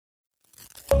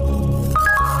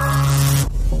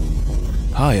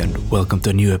Hi and welcome to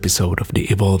a new episode of the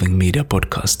Evolving Media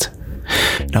podcast.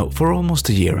 Now, for almost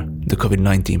a year, the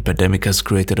COVID-19 pandemic has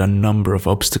created a number of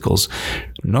obstacles,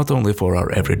 not only for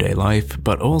our everyday life,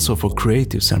 but also for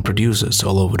creatives and producers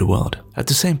all over the world. At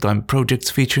the same time, projects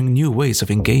featuring new ways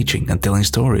of engaging and telling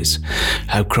stories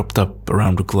have cropped up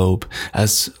around the globe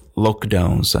as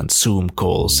lockdowns and Zoom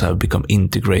calls have become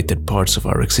integrated parts of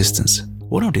our existence.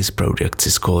 One of these projects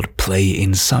is called Play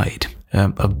Inside.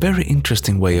 A very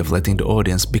interesting way of letting the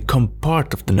audience become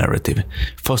part of the narrative,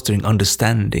 fostering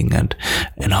understanding and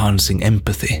enhancing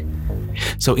empathy.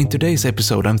 So in today's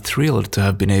episode, I'm thrilled to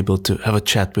have been able to have a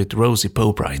chat with Rosie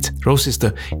Poebright. Rosie is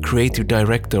the creative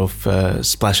director of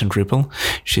Splash and Ripple.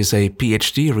 She's a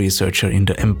PhD researcher in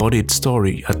the embodied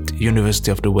story at University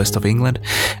of the West of England,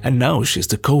 and now she's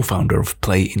the co-founder of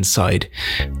Play Inside,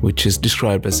 which is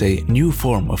described as a new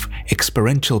form of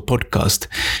experiential podcast,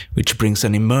 which brings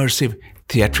an immersive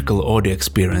theatrical audio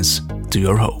experience to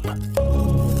your home.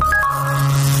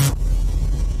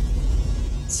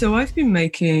 So I've been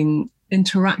making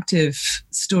interactive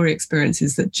story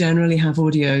experiences that generally have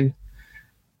audio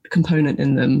component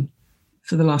in them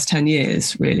for the last 10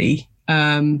 years, really.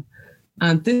 And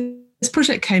this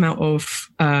project came out of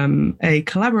a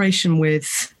collaboration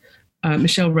with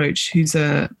Michelle Roach, who's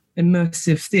a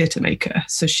immersive theatre maker.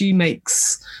 So she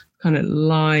makes kind of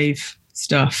live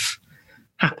stuff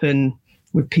happen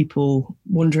with people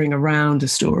wandering around a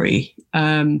story.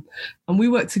 And we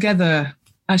worked together,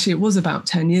 actually it was about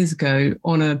 10 years ago,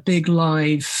 on a big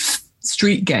live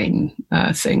street game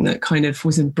thing that kind of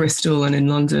was in Bristol and in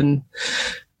London,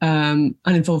 and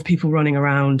involved people running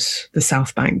around the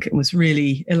South Bank. It was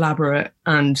really elaborate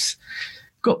and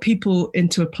got people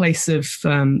into a place of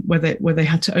where they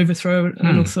had to overthrow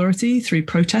an authority through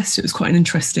protest. It was quite an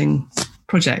interesting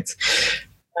project.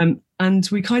 And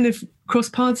we kind of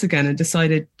crossed paths again and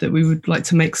decided that we would like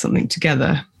to make something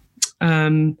together.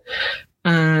 But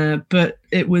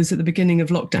it was at the beginning of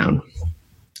lockdown.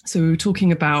 So we were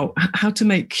talking about how to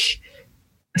make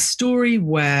a story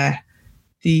where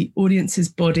the audience's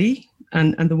body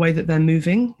and the way that they're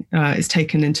moving is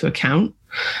taken into account,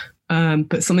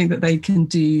 but something that they can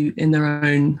do in their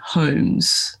own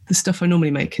homes. The stuff I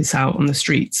normally make is out on the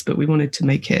streets, but we wanted to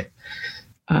make it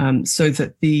so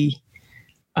that the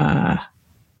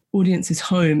audience's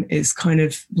home is kind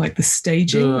of like the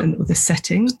staging and the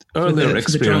setting. Earlier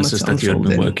experiences that you've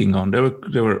been working on, they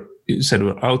were you said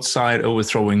were outside,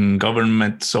 overthrowing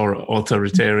governments or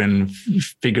authoritarian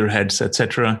figureheads,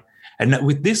 etc. And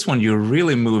with this one, you're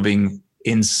really moving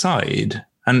inside.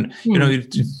 And you know,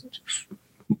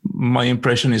 my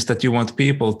impression is that you want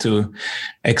people to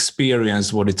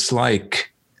experience what it's like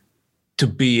to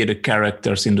be the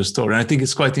characters in the story. And I think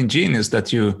it's quite ingenious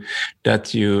that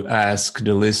you ask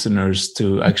the listeners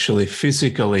to actually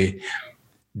physically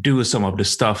do some of the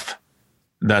stuff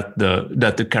that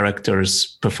the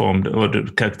characters performed or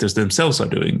the characters themselves are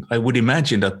doing. I would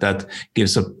imagine that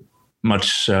gives a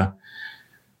much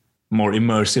more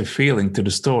immersive feeling to the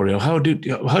story. How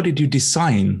did you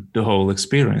design the whole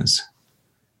experience?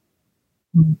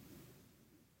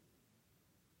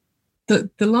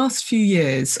 The last few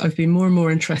years, I've been more and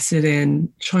more interested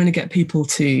in trying to get people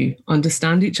to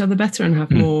understand each other better and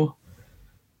have more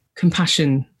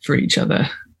compassion for each other.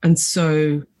 And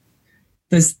so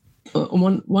there's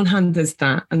on one hand, there's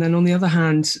that. And then on the other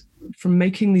hand, from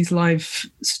making these live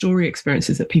story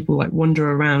experiences that people like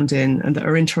wander around in and that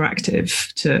are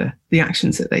interactive to the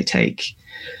actions that they take,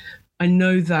 I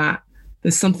know that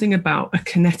there's something about a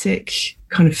kinetic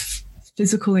kind of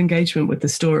physical engagement with the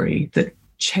story that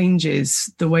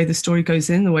changes the way the story goes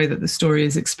in, the way that the story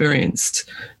is experienced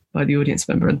by the audience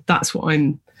member. And that's what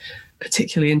I'm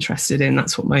particularly interested in.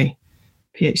 That's what my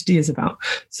PhD is about.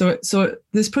 So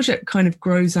this project kind of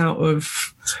grows out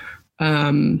of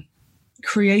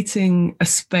creating a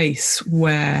space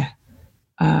where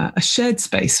a shared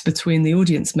space between the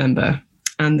audience member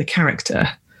and the character.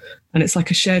 And it's like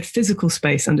a shared physical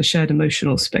space and a shared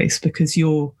emotional space, because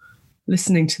you're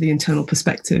listening to the internal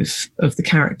perspective of the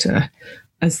character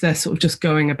as they're sort of just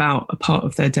going about a part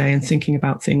of their day and thinking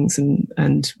about things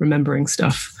and remembering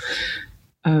stuff.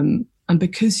 And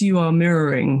because you are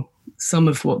mirroring some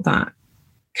of what that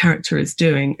character is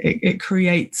doing, it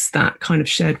creates that kind of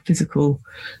shared physical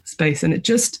space. And it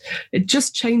just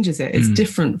changes it. It's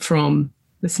different from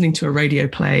listening to a radio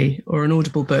play or an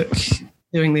audible book,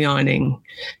 doing the ironing,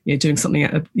 doing something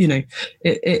at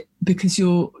because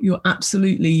you're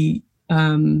absolutely,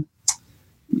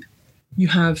 you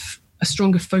have a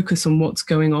stronger focus on what's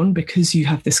going on because you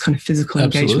have this kind of physical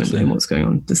engagement in what's going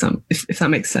on. Does that, if that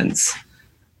makes sense?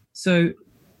 So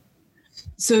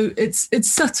So it's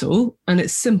subtle and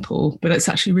it's simple, but it's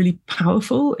actually really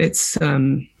powerful. It's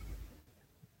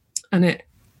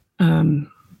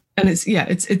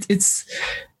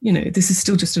this is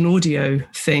still just an audio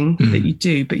thing that you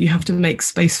do, but you have to make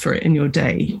space for it in your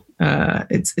day.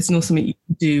 It's not something you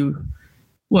can do.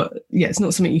 It's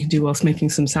not something you can do whilst making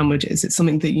some sandwiches. It's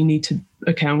something that you need to,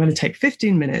 okay, I'm going to take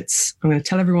 15 minutes. I'm going to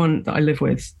tell everyone that I live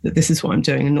with that this is what I'm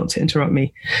doing and not to interrupt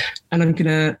me. And I'm going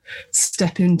to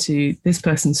step into this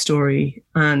person's story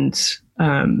and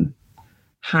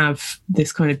have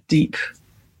this kind of deep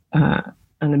and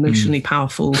emotionally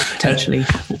powerful, potentially.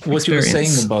 What you were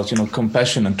saying about,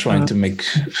 compassion and trying to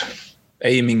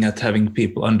aiming at having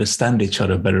people understand each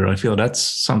other better, I feel that's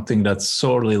something that's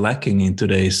sorely lacking in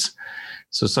today's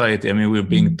society. I mean, we're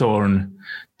being torn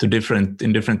in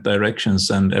different directions,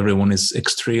 and everyone is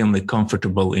extremely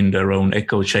comfortable in their own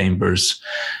echo chambers,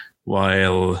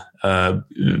 while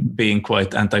being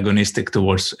quite antagonistic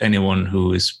towards anyone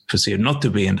who is perceived not to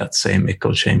be in that same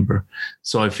echo chamber.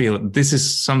 So I feel this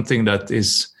is something that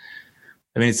is,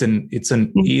 I mean, it's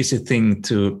an easy thing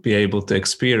to be able to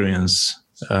experience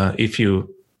if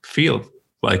you feel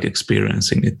like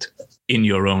experiencing it in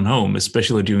your own home,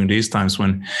 especially during these times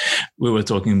when we were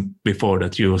talking before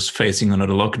that you was facing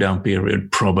another lockdown period,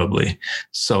 probably.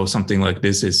 So something like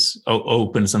this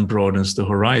opens and broadens the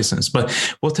horizons. But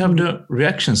what have the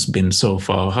reactions been so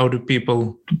far?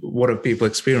 What have people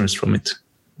experienced from it?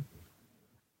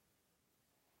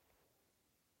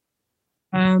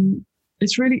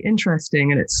 It's really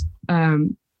interesting, and it's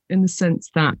in the sense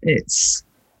that it's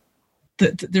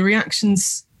the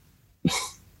reactions.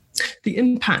 The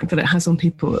impact that it has on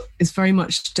people is very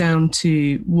much down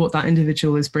to what that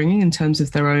individual is bringing in terms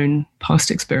of their own past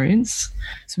experience.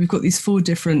 So we've got these 4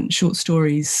 different short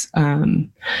stories that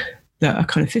are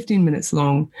kind of 15 minutes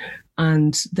long,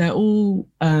 and they're all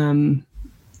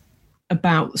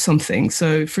about something.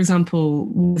 So, for example,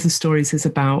 one of the stories is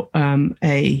about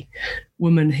a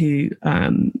woman who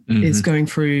is going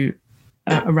through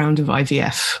a round of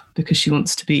IVF because she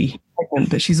wants to be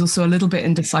pregnant, but she's also a little bit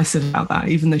indecisive about that.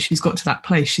 Even though she's got to that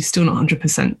place, she's still not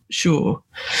 100% sure.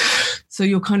 So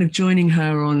you're kind of joining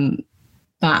her on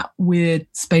that weird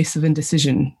space of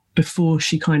indecision before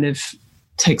she kind of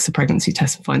takes the pregnancy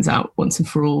test and finds out once and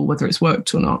for all whether it's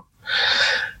worked or not.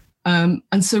 And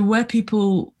so where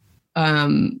people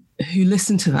who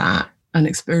listen to that and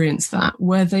experience that,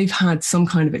 where they've had some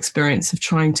kind of experience of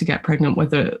trying to get pregnant,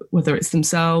 whether it's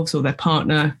themselves or their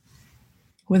partner,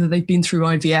 whether they've been through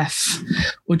IVF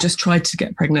or just tried to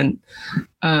get pregnant,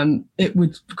 it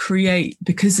would create,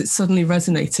 because it's suddenly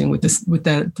resonating with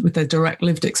their direct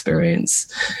lived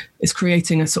experience, it's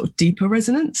creating a sort of deeper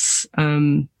resonance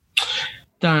than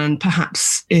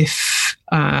perhaps if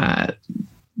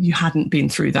you hadn't been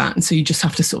through that. And so you just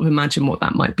have to sort of imagine what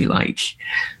that might be like.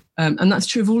 And that's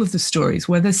true of all of the stories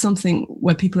where there's something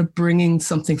where people are bringing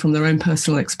something from their own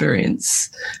personal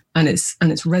experience and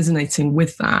it's resonating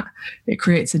with that. It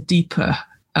creates a deeper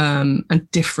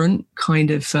and different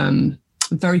kind of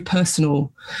very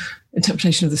personal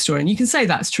interpretation of the story. And you can say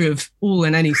that's true of all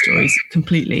and any stories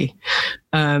completely.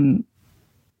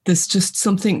 There's just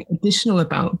something additional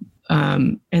about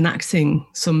enacting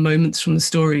some moments from the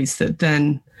stories that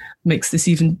then makes this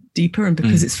even deeper. And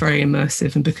because it's very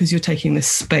immersive and because you're taking this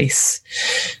space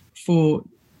for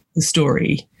the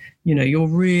story, you're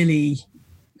really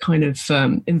kind of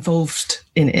involved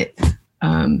in it.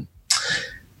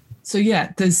 So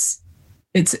yeah, it's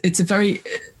a very,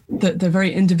 they're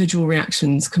very individual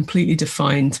reactions, completely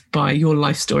defined by your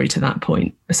life story to that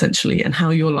point, essentially, and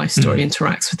how your life story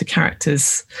interacts with the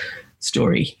character's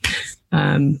story.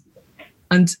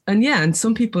 And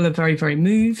some people are very, very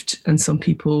moved, and some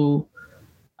people,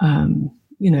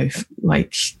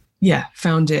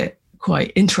 found it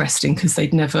quite interesting because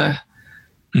they'd never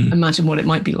imagined what it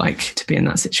might be like to be in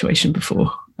that situation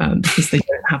before, because they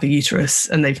don't have a uterus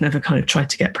and they've never kind of tried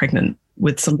to get pregnant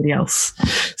with somebody else.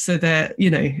 So they're,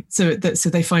 so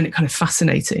they find it kind of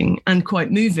fascinating and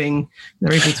quite moving.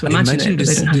 They're able to imagine it, but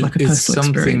they don't have like a personal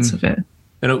experience of it.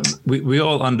 We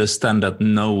all understand that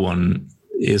no one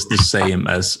is the same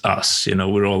as us.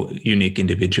 We're all unique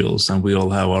individuals and we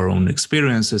all have our own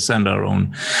experiences and our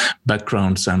own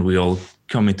backgrounds, and we all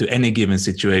come into any given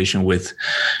situation with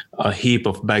a heap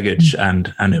of baggage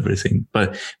and everything.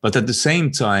 But at the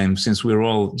same time, since we're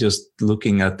all just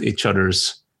looking at each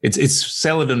other's, it's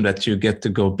seldom that you get to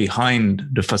go behind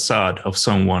the facade of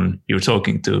someone you're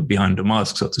talking to, behind the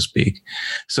mask, so to speak.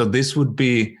 So this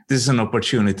is an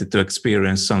opportunity to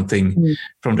experience something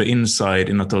from the inside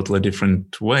in a totally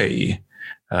different way.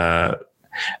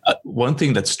 one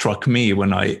thing that struck me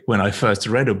when I first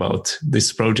read about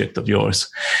this project of yours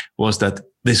was that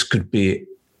this could be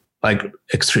like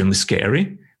extremely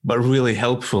scary, but really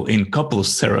helpful in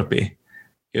couples therapy.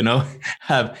 You know,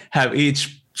 have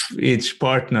each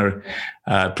partner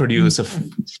produce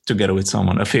together with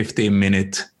someone a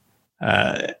 15-minute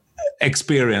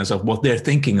experience of what they're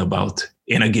thinking about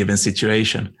in a given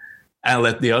situation, and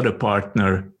let the other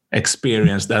partner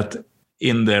experience that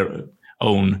in their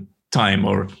own time.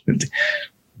 Or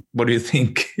what do you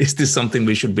think? Is this something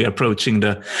we should be approaching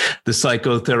the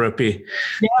psychotherapy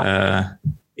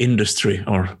industry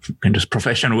or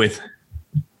profession with?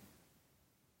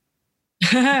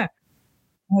 Oh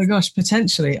my gosh,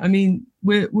 potentially. I mean,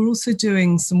 we're also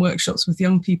doing some workshops with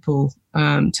young people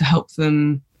to help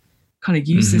them kind of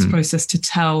use this process to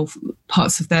tell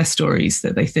parts of their stories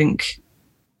that they think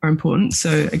are important.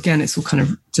 So again, it's all kind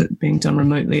of being done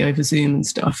remotely over Zoom and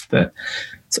stuff, but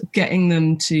sort of getting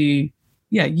them to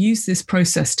use this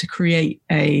process to create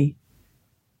an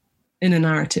inner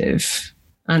narrative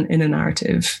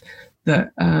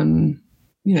that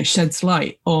sheds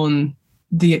light on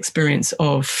the experience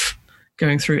of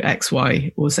going through X,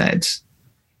 Y, or Z.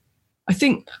 I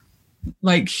think,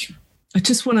 I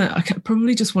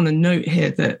probably just want to note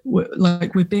here that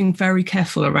we're being very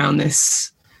careful around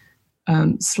this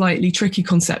slightly tricky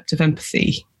concept of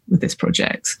empathy with this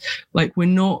project. Like, we're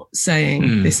not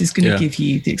saying this is going to give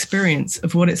you the experience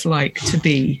of what it's like to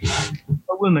be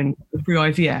a woman through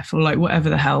IVF or like whatever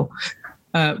the hell.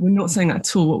 We're not saying that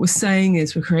at all. What we're saying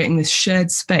is we're creating this shared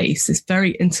space, this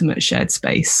very intimate shared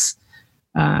space.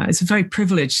 It's a very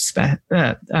privileged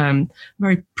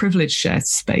shared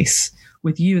space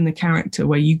with you and the character,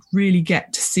 where you really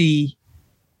get to see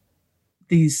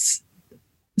these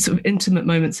sort of intimate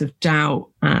moments of doubt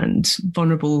and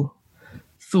vulnerable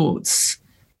thoughts,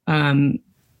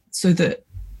 so that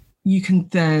you can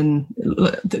then,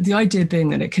 the idea being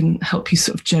that it can help you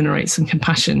sort of generate some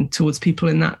compassion towards people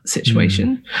in that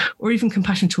situation, or even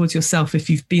compassion towards yourself if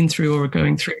you've been through or are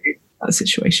going through that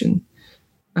situation.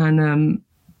 And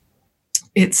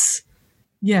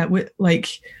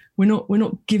we're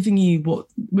not giving you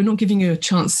a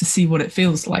chance to see what it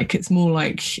feels like. It's more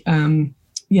like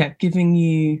giving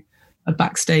you a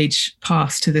backstage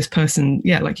pass to this person,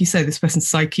 like you say, this person's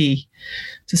psyche,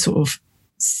 to sort of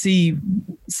see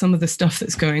some of the stuff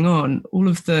that's going on. All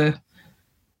of the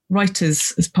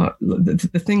writers, as part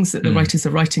the things that the writers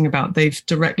are writing about, they've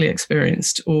directly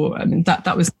experienced, or I mean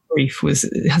that was brief, was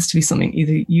it has to be something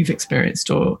either you've experienced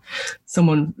or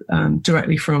someone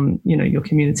directly from your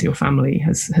community or family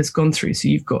has gone through. So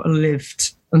you've got a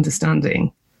lived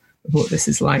understanding of what this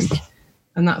is like,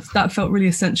 and that felt really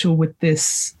essential with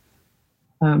this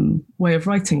way of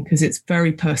writing, because it's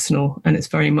very personal and it's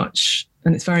very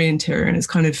interior, and it's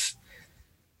kind of,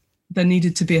 there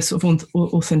needed to be a sort of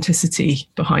authenticity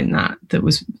behind that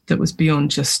was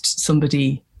beyond just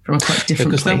somebody from a quite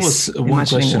different place. Because that was one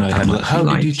question I had. How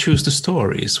did you choose the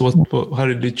stories? How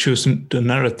did you choose the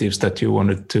narratives that you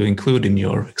wanted to include in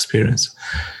your experience?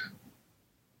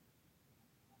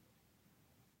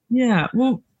 Yeah,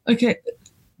 well, okay.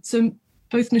 So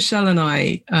both Michelle and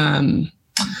I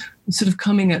sort of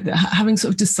coming at having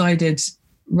sort of decided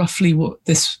roughly what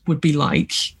this would be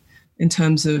like in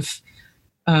terms of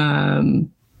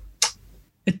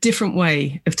a different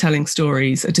way of telling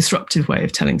stories, a disruptive way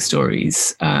of telling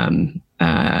stories,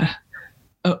 a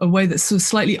way that's sort of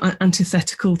slightly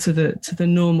antithetical to the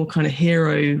normal kind of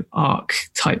hero arc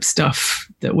type stuff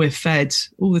that we're fed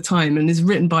all the time, and is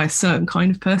written by a certain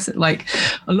kind of person. Like,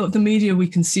 a lot of the media we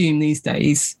consume these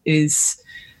days is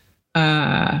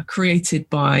produced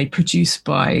by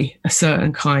a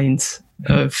certain kind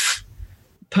of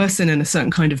person in a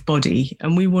certain kind of body,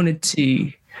 and we wanted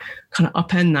to kind of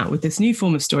upend that with this new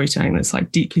form of storytelling that's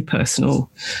like deeply personal,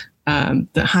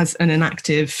 that has an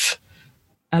enactive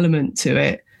element to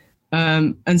it,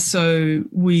 and so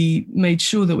we made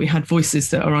sure that we had voices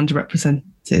that are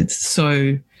underrepresented.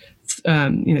 So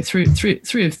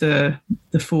three of the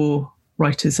four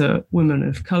writers are women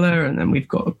of color, and then we've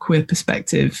got a queer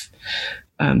perspective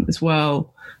as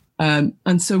well.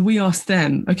 And so we asked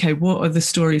them, okay, what are the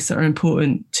stories that are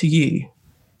important to you?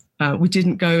 We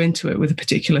didn't go into it with a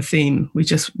particular theme. We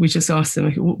just asked them,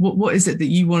 okay, what is it that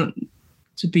you want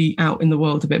to be out in the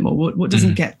world a bit more?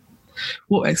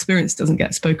 What experience doesn't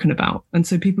get spoken about? And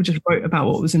so people just wrote about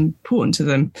what was important to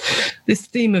them. This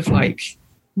theme of like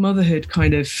motherhood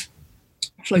kind of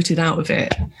floated out of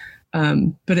it.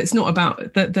 But it's not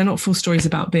about that. They're not full stories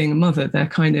about being a mother. They're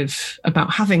kind of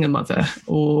about having a mother,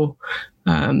 or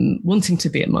wanting to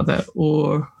be a mother,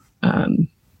 or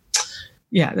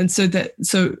and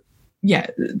so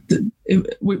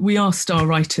we are star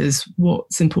writers.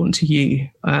 What's important to you?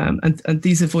 And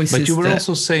these are voices. But you were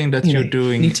also saying that you're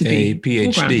doing a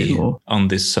PhD on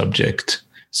this subject.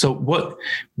 So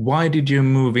why did you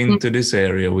move into this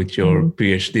area with your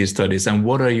PhD studies? And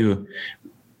what are you,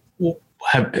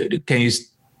 can you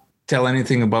tell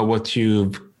anything about what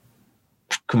you've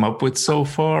come up with so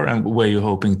far and where you're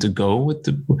hoping to go with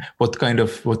what kind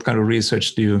of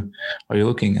research are you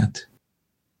looking at?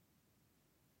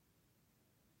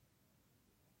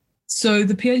 So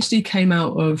the PhD came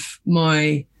out of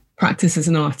my practice as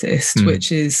an artist,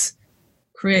 which is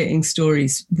creating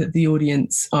stories that the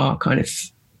audience are kind of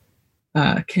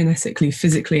kinetically,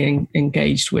 physically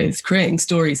engaged with, creating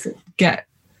stories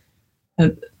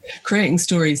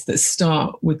that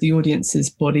start with the audience's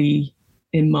body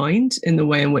in mind in the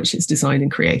way in which it's designed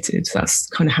and created. That's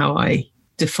kind of how I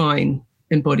define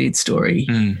embodied story.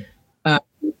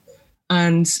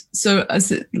 And so,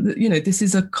 this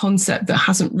is a concept that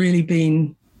hasn't really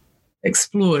been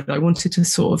explored. I wanted to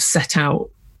sort of set out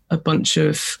a bunch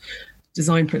of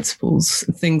design principles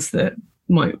and things that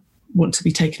might want to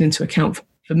be taken into account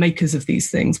for makers of these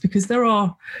things, because there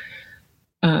aren't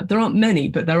many,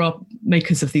 but there are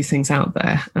makers of these things out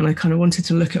there. And I kind of wanted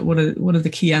to look at what are the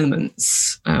key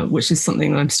elements, which is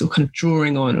something I'm still kind of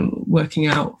drawing on and working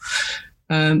out.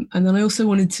 And then I also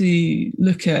wanted to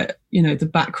look at, the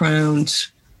background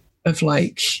of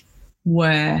like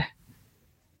where,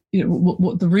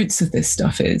 what the roots of this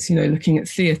stuff is, looking at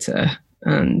theatre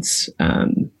and,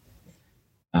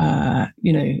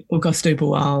 Augusto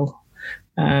Boal,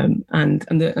 and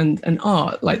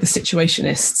art, like the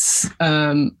Situationists,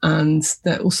 and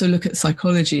they also look at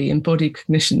psychology and body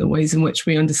cognition, the ways in which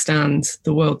we understand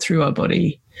the world through our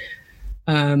body,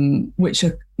 which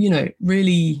are,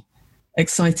 really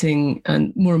exciting,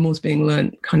 and more is being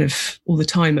learned kind of all the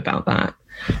time about that.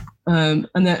 And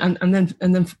then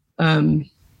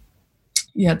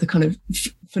the kind of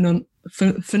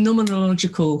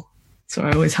phenomenological. Sorry,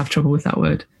 I always have trouble with that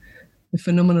word. The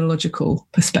phenomenological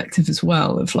perspective as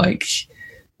well, of like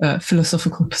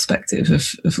philosophical perspective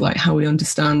of like how we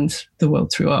understand the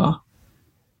world through our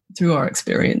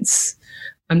experience,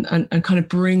 and kind of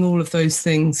bring all of those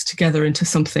things together into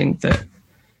something that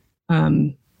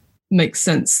makes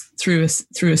sense through a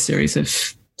series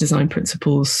of design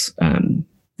principles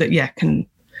that can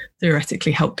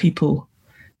theoretically help people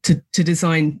to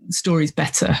design stories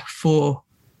better for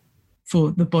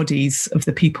the bodies of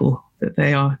the people that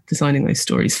they are designing those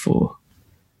stories for.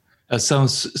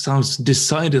 Sounds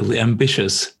decidedly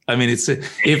ambitious. I mean,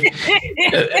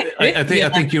 I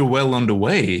think you're well on the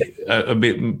way a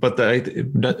bit, but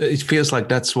it feels like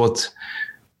that's what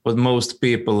most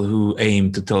people who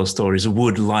aim to tell stories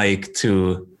would like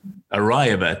to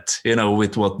arrive at.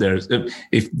 With what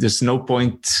if there's no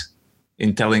point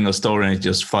in telling a story and it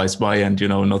just flies by and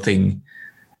nothing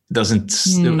doesn't.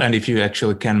 And if you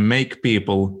actually can make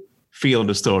people feel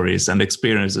the stories and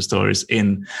experience the stories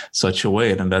in such a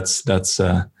way, then that's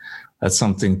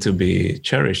something to be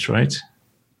cherished, right?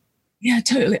 Yeah,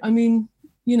 totally. I mean,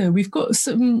 we've got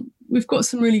some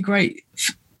really great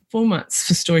formats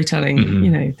for storytelling,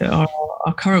 that are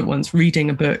our current ones: reading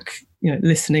a book,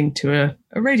 listening to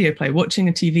a radio play, watching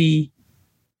a TV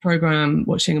program,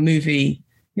 watching a movie.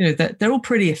 They're all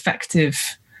pretty effective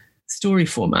story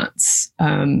formats.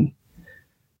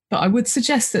 But I would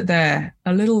suggest that they're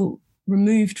a little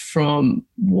removed from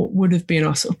what would have been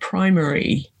our sort of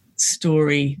primary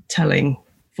storytelling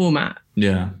format.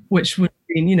 Yeah. Which would have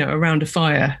been, around a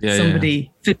fire,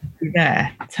 somebody physically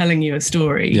there telling you a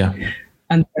story. Yeah.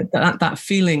 And that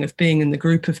feeling of being in the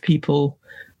group of people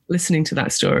listening to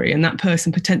that story, and that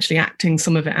person potentially acting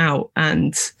some of it out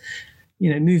and,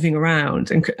 moving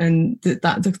around, and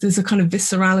that there's a kind of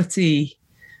viscerality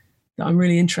that I'm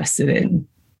really interested in.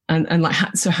 And like,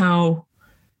 so how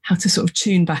to sort of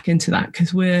tune back into that,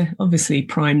 because we're obviously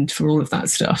primed for all of that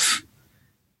stuff.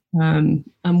 And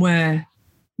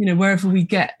wherever we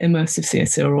get immersive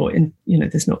theatre, or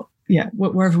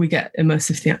wherever we get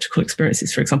immersive theatrical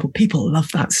experiences, for example, people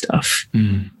love that stuff.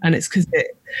 And it's because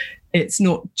it's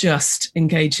not just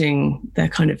engaging their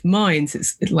kind of minds,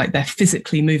 it's like they're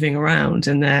physically moving around,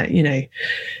 and they're,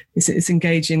 it's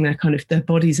engaging their kind of their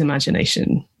body's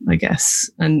imagination, I guess.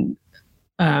 And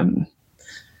I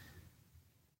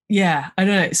don't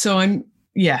know. So I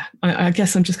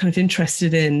guess I'm just kind of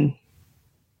interested in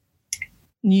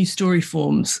new story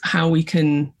forms, how we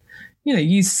can,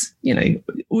 use,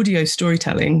 audio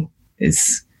storytelling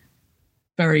is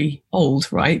very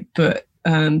old, right? But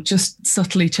just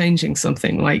subtly changing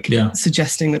something, like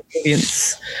suggesting that the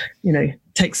audience,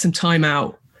 take some time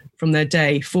out from their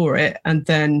day for it, and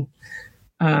then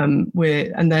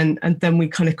and then we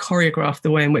kind of choreograph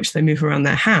the way in which they move around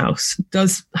their house,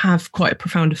 does have quite a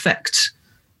profound effect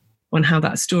on how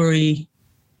that story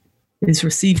is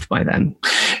received by them.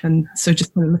 And so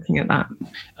just kind of looking at that.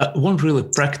 One really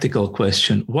practical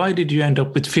question. Why did you end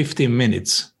up with 15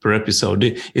 minutes per episode?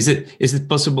 Is it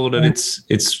possible that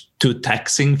it's too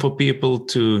taxing for people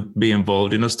to be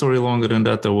involved in a story longer than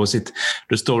that? Or was it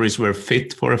the stories were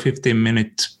fit for a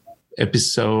 15-minute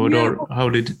episode? Yeah. Or how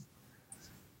did...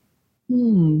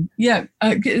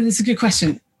 That's a good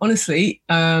question. Honestly,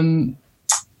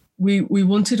 we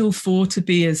wanted all four to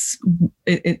be as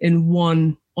in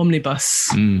one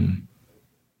omnibus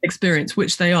experience,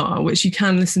 which they are, which you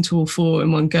can listen to all four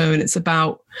in one go, and it's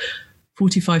about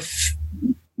 45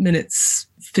 minutes,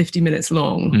 50 minutes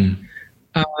long.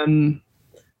 And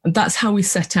that's how we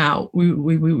set out. We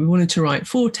wanted to write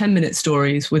 4 10-minute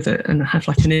stories with it and have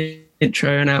like an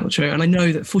intro and outro. And I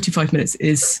know that 45 minutes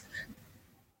is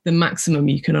the maximum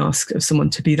you can ask of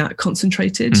someone to be that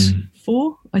concentrated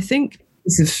for, I think,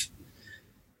 because of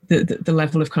the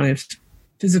level of kind of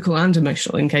physical and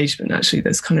emotional engagement actually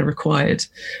that's kind of required.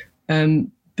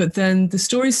 But then the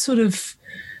stories sort of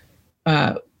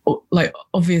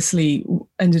obviously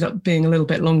ended up being a little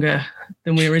bit longer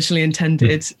than we originally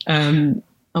intended. And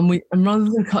rather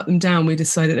than cut them down, we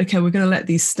decided, okay, we're going to let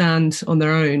these stand on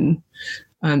their own,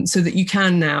 so that you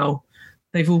can now,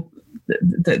 they've all,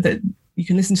 that you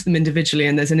can listen to them individually,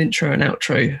 and there's an intro and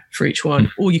outro for each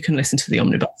one, or you can listen to the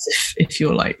omnibus if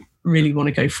you're like really want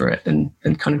to go for it and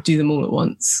kind of do them all at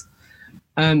once.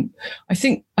 I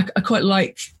think I quite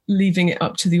like leaving it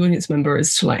up to the audience member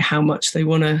as to like how much they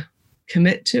want to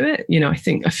commit to it. You know, I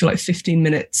feel like 15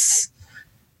 minutes,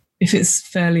 if it's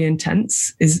fairly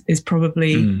intense, is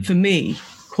probably for me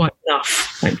quite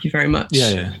enough. Thank you very much.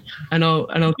 Yeah. And I'll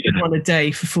do one a day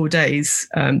for 4 days.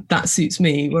 That suits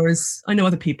me. Whereas I know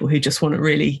other people who just want to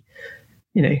really,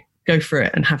 you know, go for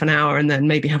it and have an hour and then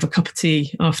maybe have a cup of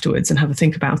tea afterwards and have a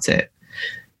think about it,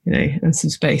 you know, and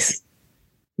some space.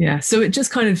 Yeah. So it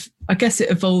just kind of, I guess it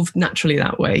evolved naturally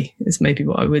that way is maybe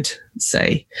what I would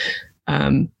say.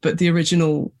 But the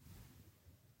original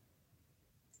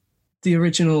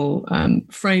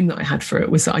frame that I had for it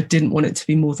was that I didn't want it to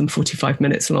be more than 45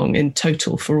 minutes long in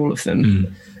total for all of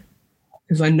them.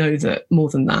 Because I know that more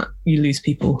than that, you lose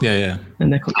people. Yeah.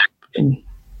 And their contribution.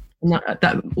 And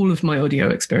that all of my audio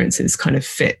experiences kind of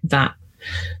fit that.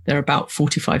 They're about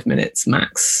 45 minutes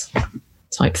max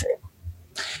type thing.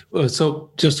 Well, so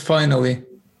just finally,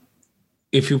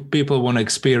 if people want to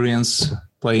experience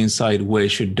Play Inside, where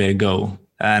should they go?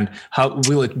 And how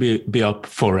will it be up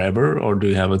forever, or do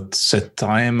you have a set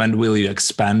time? And will you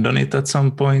expand on it at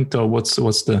some point, or what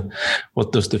does the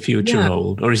future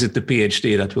hold? Or is it the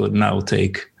PhD that will now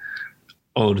take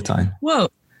all the time?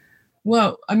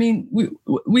 Well, I mean,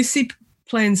 we see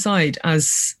Play Inside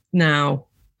as now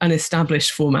an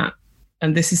established format,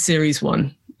 and this is series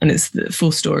 1, and it's the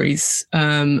 4 stories,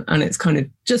 and it's kind of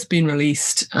just been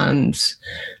released, and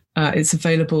it's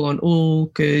available on all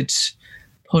good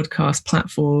podcast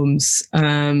platforms.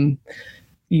 You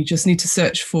just need to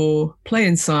search for Play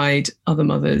Inside Other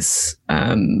Mothers.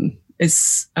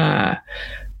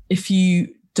 If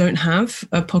you don't have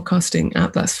a podcasting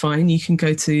app, that's fine. You can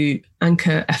go to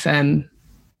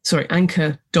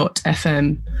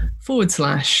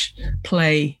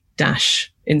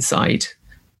anchor.fm/play-inside.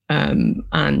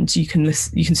 And you can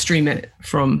stream it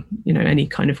from, you know, any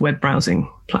kind of web browsing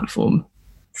platform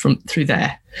through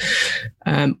there.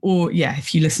 Or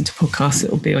if you listen to podcasts,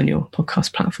 it'll be on your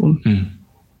podcast platform.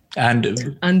 And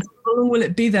how long will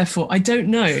it be there for? I don't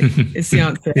know is the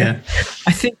answer.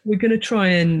 I think we're going to try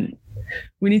and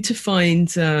we need to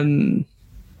find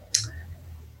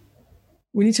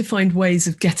ways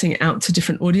of getting it out to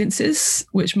different audiences,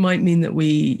 which might mean that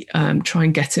we try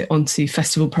and get it onto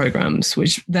festival programs,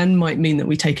 which then might mean that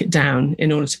we take it down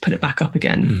in order to put it back up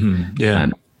again.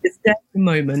 It's there at the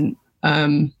moment.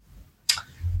 And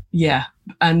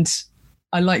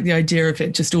I like the idea of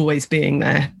it just always being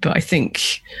there, but I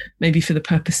think maybe for the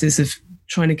purposes of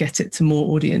trying to get it to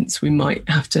more audience, we might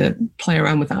have to play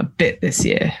around with that a bit this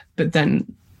year, but then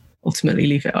ultimately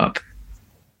leave it up.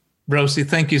 Rosie,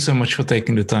 thank you so much for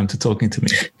taking the time to talking to me.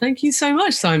 Thank you so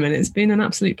much, Simon. It's been an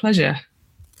absolute pleasure.